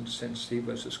Johnson since he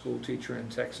was a school teacher in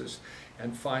Texas,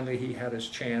 and finally he had his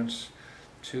chance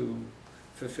to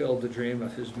fulfill the dream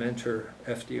of his mentor,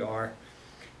 FDR.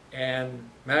 And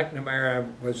McNamara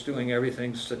was doing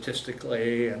everything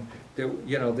statistically, and there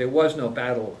was no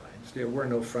battle lines, there were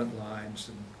no front lines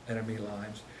and enemy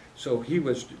lines. So he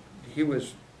was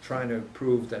trying to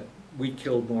prove that we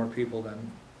killed more people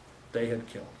than they had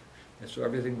killed. And so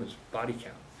everything was body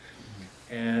count.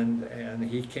 And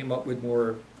he came up with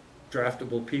more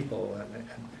draftable people,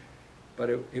 but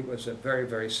it was a very,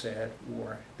 very sad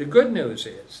war. The good news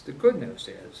is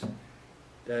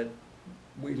that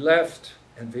we left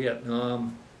and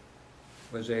Vietnam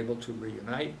was able to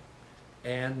reunite,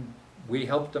 and we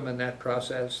helped them in that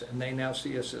process, and they now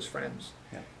see us as friends.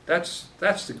 Yeah. That's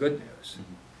the good news.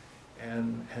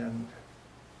 And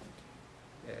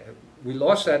we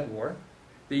lost that war.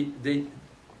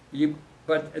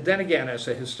 But then again, as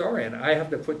a historian, I have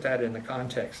to put that in the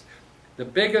context. The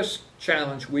biggest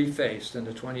challenge we faced in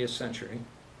the 20th century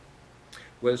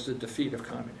was the defeat of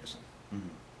communism.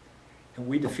 And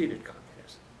we defeated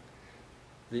communism.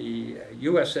 The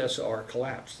USSR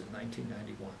collapsed in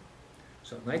 1991.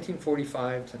 So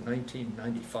 1945 to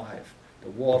 1995, the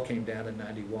wall came down in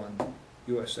 91,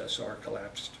 USSR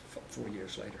collapsed 4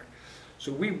 years later.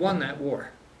 So we won that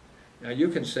war. Now you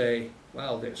can say,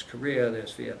 well, there's Korea,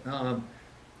 there's Vietnam.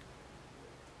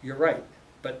 You're right.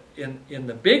 But in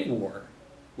the big war,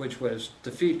 which was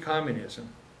defeat communism,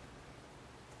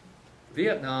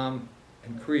 Vietnam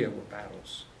and Korea were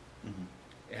battles.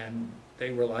 And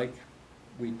they were like,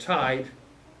 we tied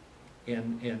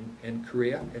in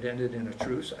Korea. It ended in a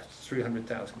truce.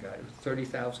 300,000 guys,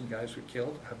 30,000 guys were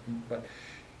killed.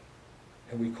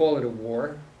 And we call it a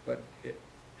war,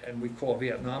 and we call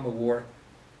Vietnam a war,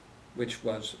 which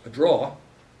was a draw.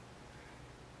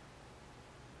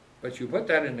 But you put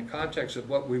that in the context of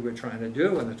what we were trying to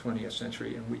do in the 20th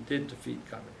century, and we did defeat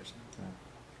communism.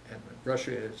 Yeah. And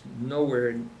Russia is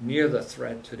nowhere near the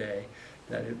threat today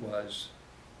that it was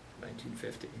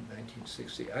 1950,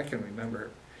 1960. I can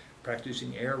remember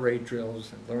practicing air raid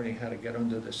drills and learning how to get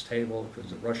under this table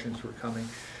because the Russians were coming.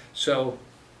 So,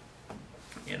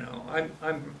 you know,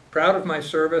 I'm proud of my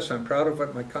service. I'm proud of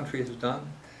what my country has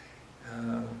done.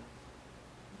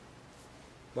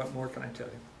 What more can I tell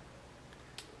you?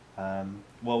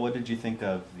 Well, what did you think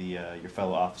of your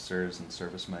fellow officers and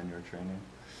servicemen you were training?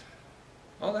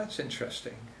 Oh, that's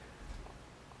interesting.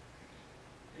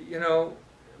 you know,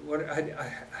 what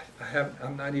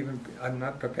I'm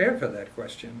not prepared for that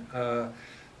question.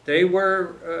 There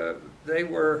were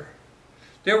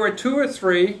 2 or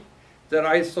 3 that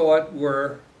I thought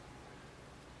were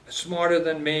smarter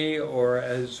than me, or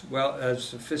as well as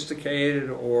sophisticated,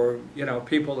 or you know,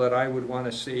 people that I would want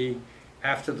to see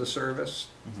after the service.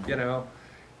 Mm-hmm. You know,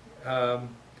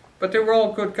 but they were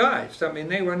all good guys. I mean,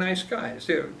 they were nice guys.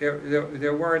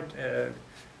 There weren't.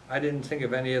 I didn't think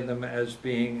of any of them as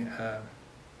being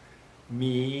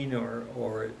mean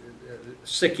or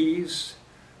sickies.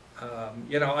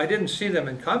 You know, I didn't see them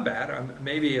in combat.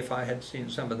 Maybe if I had seen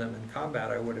some of them in combat,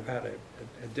 I would have had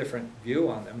a different view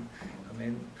on them. I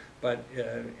mean, but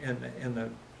in the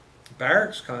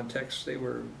barracks context, they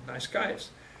were nice guys.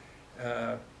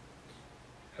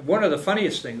 One of the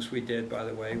funniest things we did, by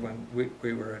the way, when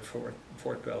we were at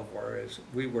Fort Belvoir, is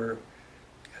we were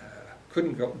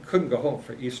couldn't go home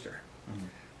for Easter. Mm-hmm.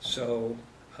 So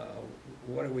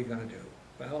what are we going to do?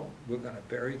 Well, we're going to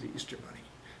bury the Easter Bunny.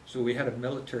 So we had a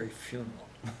military funeral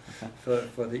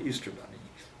for the Easter Bunny,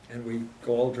 and we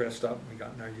go all dressed up, and we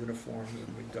got in our uniforms,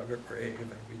 and we dug a grave,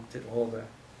 and we did all the,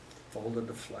 folded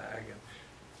the flag,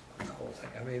 and the whole thing.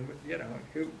 I mean, you know,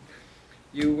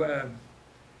 you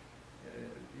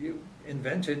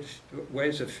invented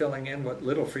ways of filling in what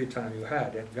little free time you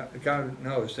had, and God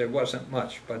knows there wasn't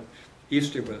much, but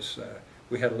Easter was,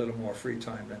 we had a little more free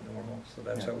time than normal, so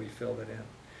that's how we filled it in.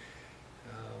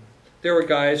 There were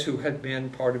guys who had been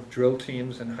part of drill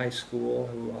teams in high school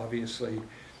who obviously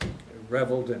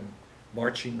reveled in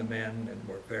marching the men and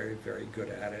were very, very good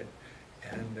at it.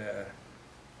 And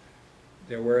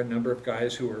there were a number of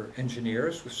guys who were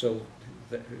engineers, so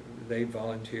they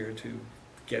volunteered to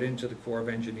get into the Corps of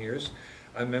Engineers.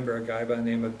 I remember a guy by the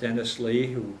name of Dennis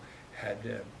Lee who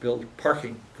had built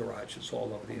parking garages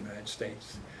all over the United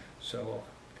States. So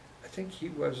I think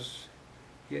he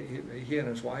and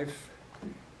his wife,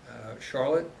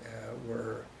 Charlotte,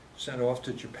 were sent off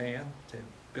to Japan to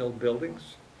build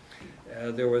buildings.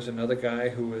 There was another guy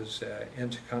who was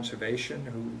into conservation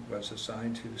who was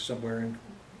assigned to somewhere in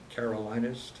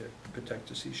Carolinas to protect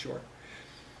the seashore.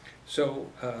 So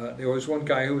there was one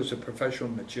guy who was a professional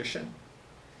magician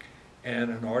and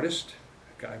an artist,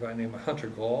 a guy by the name of Hunter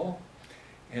Gall,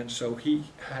 and so he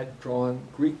had drawn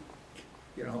Greek,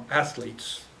 you know,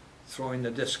 athletes throwing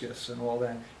the discus and all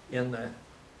that in the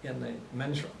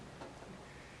men's room.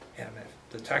 And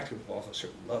the tactical officer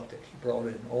loved it. He brought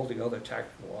in all the other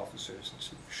tactical officers and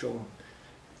showed them,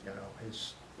 you know,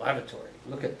 his lavatory.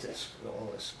 Look at this, all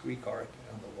this Greek art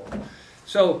on the wall.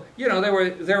 So, you know,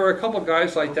 there were a couple of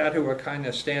guys like that who were kind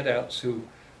of standouts who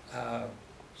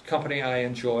company I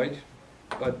enjoyed,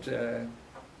 but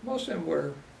most of them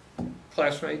were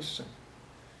classmates,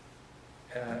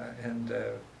 and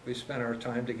we spent our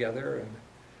time together and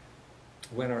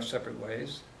went our separate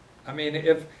ways. I mean,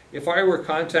 if I were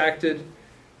contacted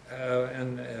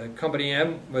and Company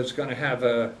M was going to have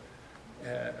a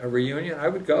reunion, I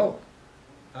would go.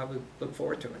 I would look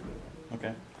forward to it.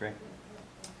 Okay, great.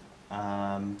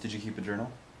 Did you keep a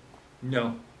journal?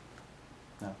 No.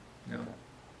 No? No.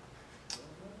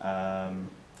 Okay.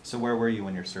 So where were you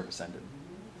when your service ended?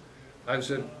 I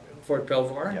was at Fort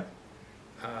Belvoir.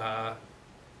 Yeah.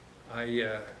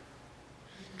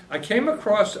 I came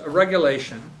across a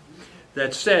regulation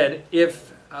that said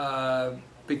if,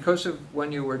 because of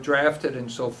when you were drafted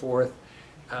and so forth,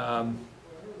 and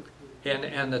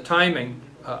the timing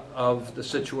of the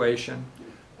situation,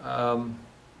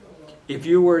 if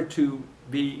you were to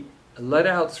be let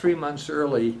out 3 months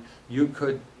early, you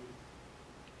could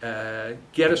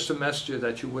get a semester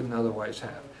that you wouldn't otherwise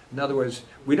have. In other words,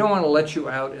 we don't want to let you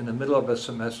out in the middle of a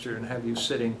semester and have you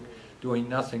sitting doing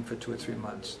nothing for 2 or 3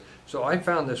 months. So I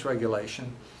found this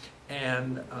regulation,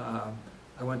 and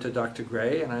I went to Dr.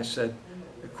 Gray and I said,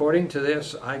 according to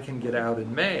this, I can get out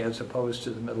in May as opposed to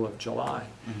the middle of July.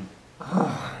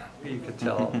 Mm-hmm. You could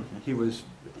tell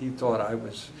he thought I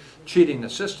was cheating the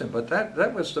system, but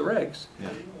that was the regs. Yeah.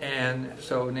 And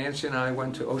so Nancy and I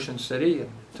went to Ocean City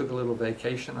and took a little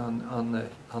vacation on the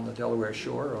Delaware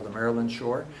shore or the Maryland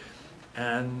shore,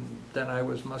 and then I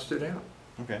was mustered out.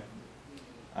 Okay.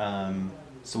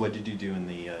 So what did you do in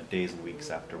the days and weeks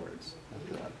afterwards?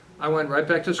 After that? I went right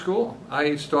back to school.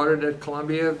 I started at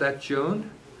Columbia that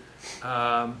June,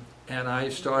 and I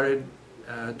started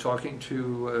talking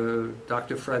to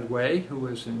Dr. Fred Way, who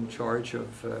was in charge of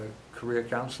career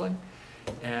counseling,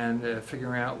 and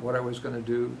figuring out what I was going to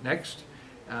do next.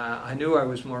 I knew I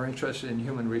was more interested in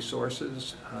human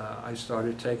resources. I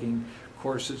started taking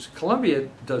courses. Columbia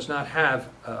does not have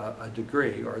a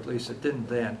degree, or at least it didn't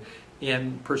then,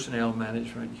 in personnel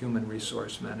management, human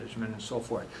resource management, and so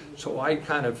forth. So I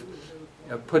kind of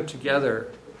put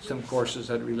together some courses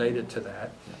that related to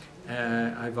that.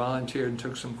 I volunteered and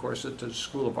took some courses at the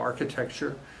School of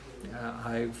Architecture.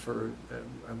 I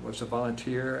was a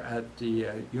volunteer at the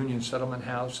Union Settlement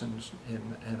House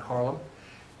in Harlem,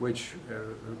 which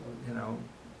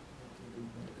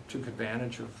took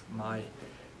advantage of my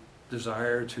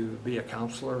desire to be a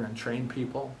counselor and train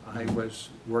people. I was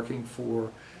working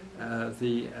for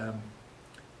the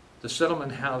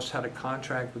Settlement House had a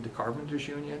contract with the Carpenters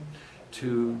Union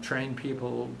to train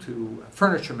people to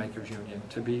Furniture Makers Union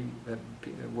to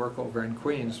work over in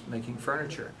Queens making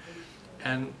furniture.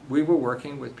 And we were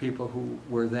working with people who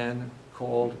were then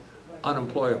called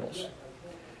unemployables.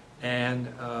 And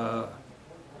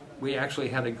we actually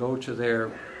had to go to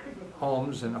their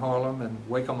homes in Harlem and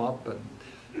wake them up and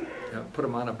put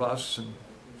them on a bus and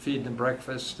feed them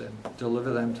breakfast and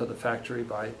deliver them to the factory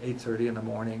by 8:30 in the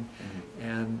morning,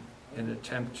 and in an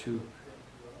attempt to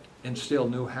instill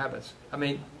new habits. I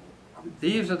mean,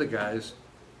 these are the guys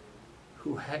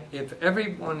who, if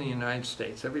everyone in the United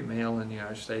States, every male in the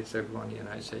United States, everyone in the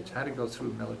United States had to go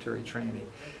through military training,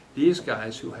 these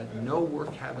guys who had no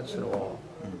work habits at all,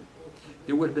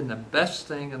 it would have been the best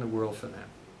thing in the world for them,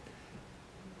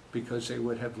 because they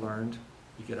would have learned,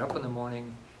 you get up in the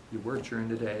morning, you work during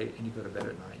the day, and you go to bed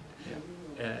at night.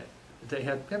 Yeah. They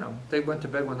had, they went to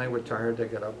bed when they were tired, they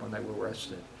got up when they were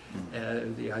rested.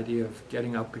 The idea of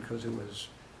getting up because it was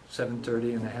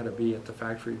 7:30 and they had to be at the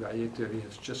factory by 8:30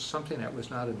 is just something that was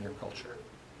not in their culture.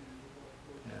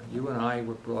 You and I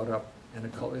were brought up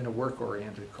in a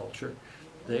work-oriented culture.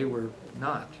 They were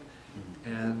not,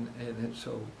 and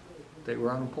so they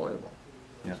were unemployable.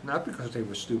 Yeah. Not because they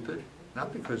were stupid,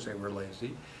 not because they were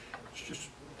lazy. It's just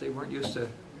they weren't used to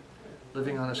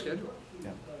living on a schedule.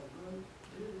 Yeah.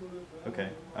 Okay.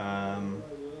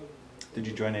 Did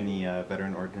you join any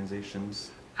veteran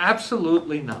organizations?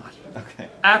 Absolutely not. Okay.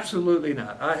 Absolutely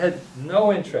not. I had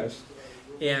no interest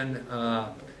in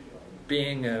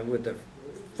being with the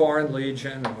Foreign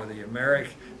Legion or the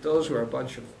American. Those were a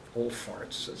bunch of old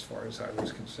farts as far as I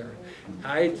was concerned.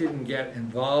 I didn't get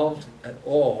involved at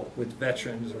all with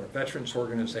veterans or veterans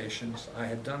organizations. I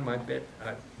had done my bit.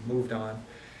 I moved on.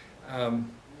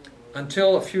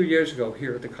 Until a few years ago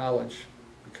here at the college,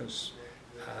 because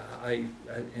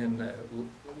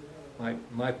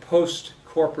my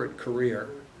post-corporate career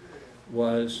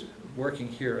was working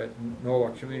here at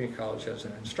Norwalk Community College as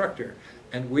an instructor,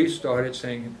 and we started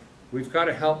saying, we've got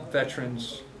to help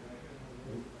veterans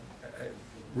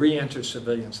re-enter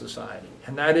civilian society,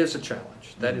 and that is a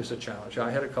challenge. That is a challenge.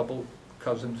 I had a couple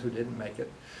cousins who didn't make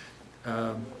it,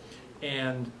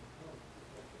 and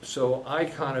so I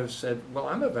kind of said, well,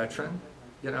 I'm a veteran,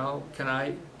 can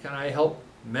I help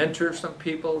mentor some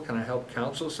people? Can I help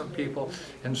counsel some people?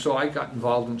 And so I got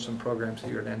involved in some programs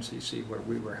here at NCC where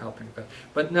we were helping.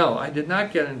 But no, I did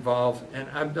not get involved, and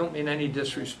I don't mean any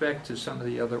disrespect to some of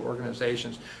the other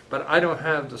organizations, but I don't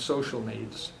have the social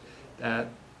needs that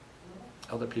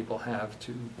other people have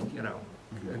to,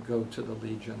 go to the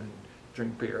Legion and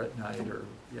drink beer at night, or,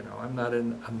 I'm not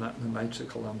in the Knights of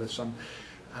Columbus.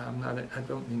 I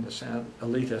don't mean to sound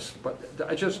elitist, but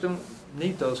I just don't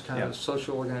need those kind of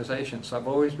social organizations. I've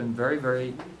always been very,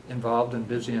 very involved and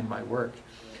busy in my work.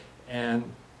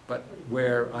 But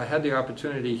where I had the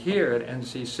opportunity here at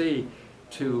NCC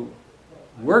to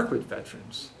work with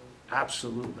veterans,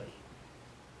 absolutely.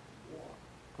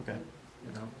 Okay.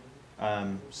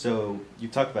 So you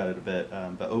talked about it a bit,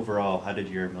 but overall, how did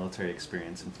your military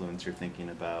experience influence your thinking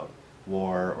about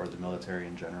war or the military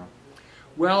in general?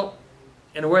 Well,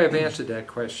 in a way, I've answered that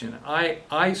question.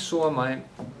 I saw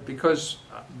because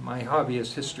my hobby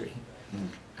is history,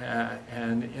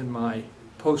 and in my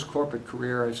post-corporate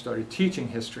career, I started teaching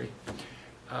history.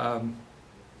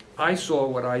 I saw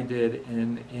what I did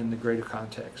in the greater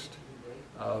context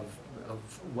of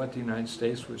what the United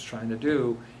States was trying to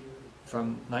do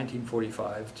from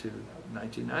 1945 to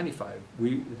 1995.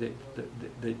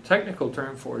 The technical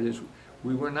term for it is,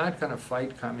 we were not going to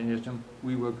fight communism,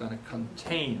 we were going to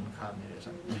contain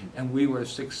communism. And we were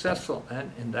successful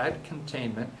in that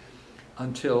containment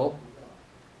until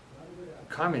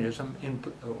communism,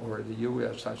 or the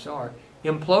USSR,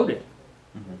 imploded.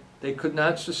 They could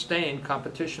not sustain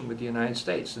competition with the United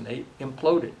States, and they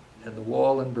imploded. And the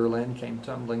wall in Berlin came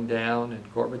tumbling down,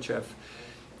 and Gorbachev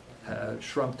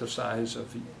shrunk the size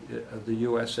of the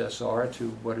USSR to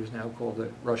what is now called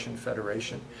the Russian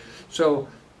Federation. So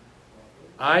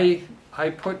I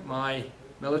put my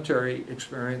military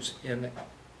experience in,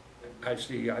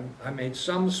 actually I made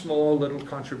some small little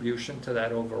contribution to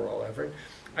that overall effort.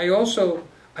 I also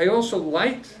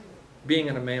liked being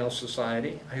in a male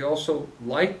society. I also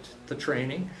liked the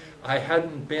training. I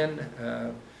hadn't been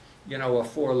you know, a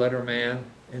four-letter man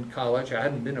in college. I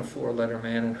hadn't been a four-letter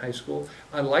man in high school.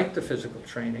 I liked the physical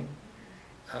training.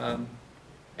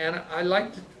 And I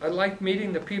liked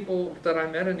meeting the people that I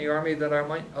met in the Army that I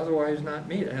might otherwise not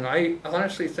meet. And I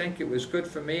honestly think it was good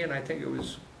for me, and I think it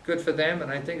was good for them,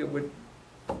 and I think it would,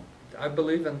 I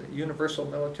believe in universal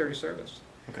military service.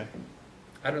 Okay.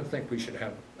 I don't think we should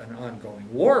have an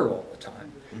ongoing war all the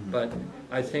time, Mm-hmm. but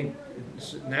I think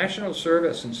national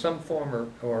service in some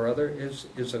form or other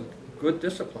is a good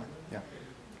discipline.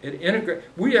 Yeah.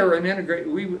 We are an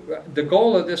integrated, the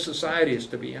goal of this society is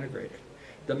to be integrated.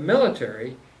 The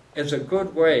military is a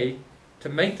good way to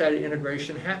make that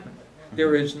integration happen.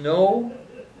 There is no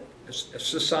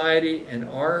society in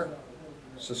our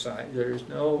society, there is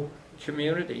no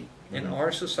community in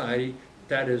our society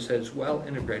that is as well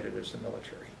integrated as the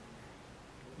military.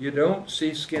 You don't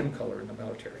see skin color in the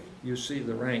military. You see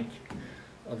the rank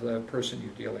of the person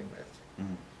you're dealing with.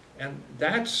 Mm-hmm. And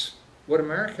that's what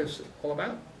America's all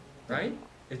about, right?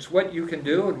 It's what you can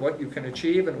do and what you can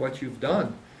achieve and what you've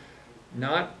done,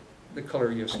 not the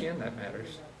color of your skin that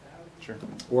matters. Sure.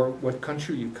 Or what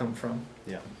country you come from.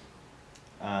 Yeah.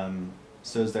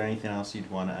 So is there anything else you'd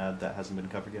want to add that hasn't been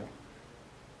covered yet?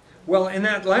 Well, in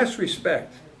that last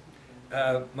respect,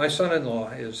 my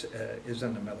son-in-law is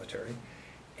in the military,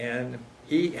 and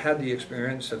he had the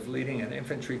experience of leading an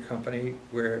infantry company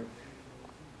where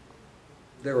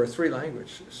there were 3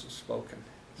 languages spoken.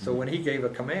 So when he gave a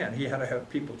command, he had to have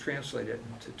people translate it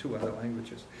into 2 other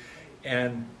languages.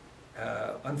 And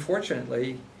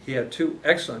unfortunately, he had 2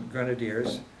 excellent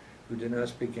grenadiers who did not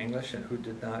speak English and who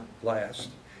did not last.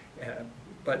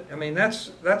 But I mean,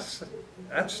 that's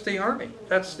the Army.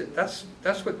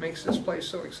 That's what makes this place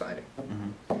so exciting.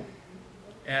 Mm-hmm.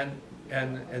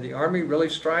 And the Army really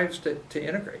strives to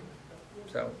integrate.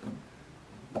 So.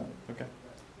 Okay.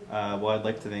 Well, I'd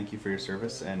like to thank you for your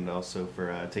service and also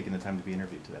for taking the time to be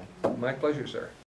interviewed today. My pleasure, sir.